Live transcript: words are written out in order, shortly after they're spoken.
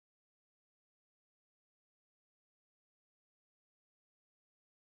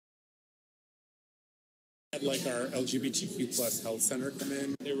Had like our LGBTQ plus health center come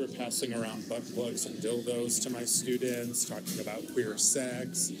in. They were passing around butt plugs and dildos to my students, talking about queer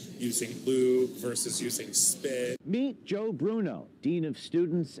sex, using lube versus using spit. Meet Joe Bruno, Dean of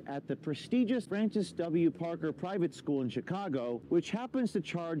Students at the prestigious Francis W. Parker Private School in Chicago, which happens to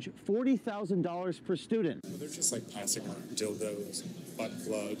charge $40,000 per student. They're just like passing around dildos, butt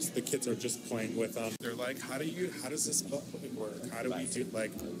plugs. The kids are just playing with them. They're like, how does this butt plug work? How do we do,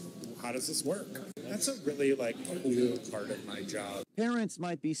 like, how does this work? That's a really, like, cool part of my job. Parents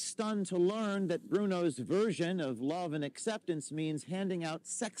might be stunned to learn that Bruno's version of love and acceptance means handing out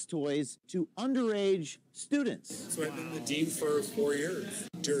sex toys to underage students. So I've been the dean for 4 years.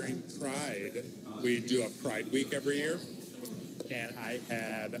 During Pride, we do a Pride Week every year, and I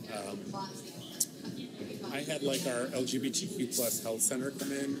had like our LGBTQ plus health center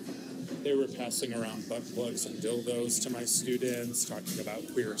come in. They were passing around butt plugs and dildos to my students, talking about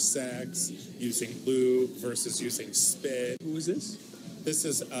queer sex, using lube versus using spit. Who is this? This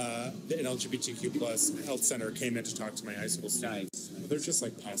is an LGBTQ plus health center came in to talk to my high school students. Nice. They're just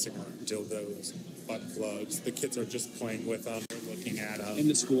like passing around dildos, butt plugs. The kids are just playing with them. They're looking at them. In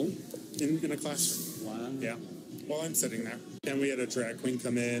the school? In a classroom. Wow. Yeah. While I'm sitting there. And we had a drag queen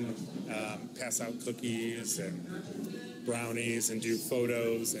come in, pass out cookies and brownies and do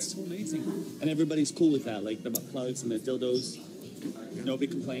photos. That's so amazing. And everybody's cool with that, like the butt plugs and the dildos. Nobody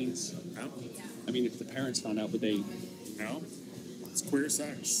complains. No. I mean, if the parents found out, would they? No. It's queer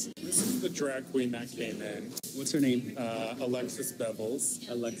sex. This is the drag queen that came in. What's her name? Alexis Bevels.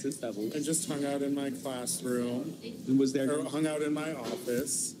 Alexis Bevel. And just hung out in my classroom. And was there? Or hung out in my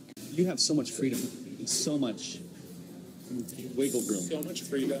office. You have so much freedom. And so much wiggle room. So much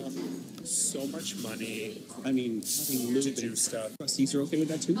freedom. So much money. I mean, to do stuff. Trustees are okay with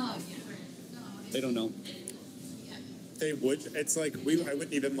that too? They don't know. They would. It's like I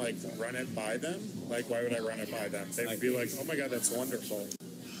wouldn't even like run it by them. Like, why would I run it by them? They would be like, "Oh my God, that's wonderful."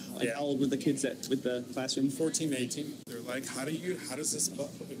 Like, yeah. How old were the kids with the classroom? 14, 18. They're like, "How does this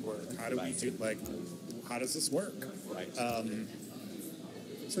butt plug work? How do we do, like, how does this work?" Right.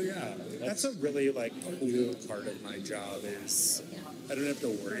 So yeah, that's a really like cool part of my job is I don't have to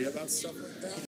worry about stuff like that.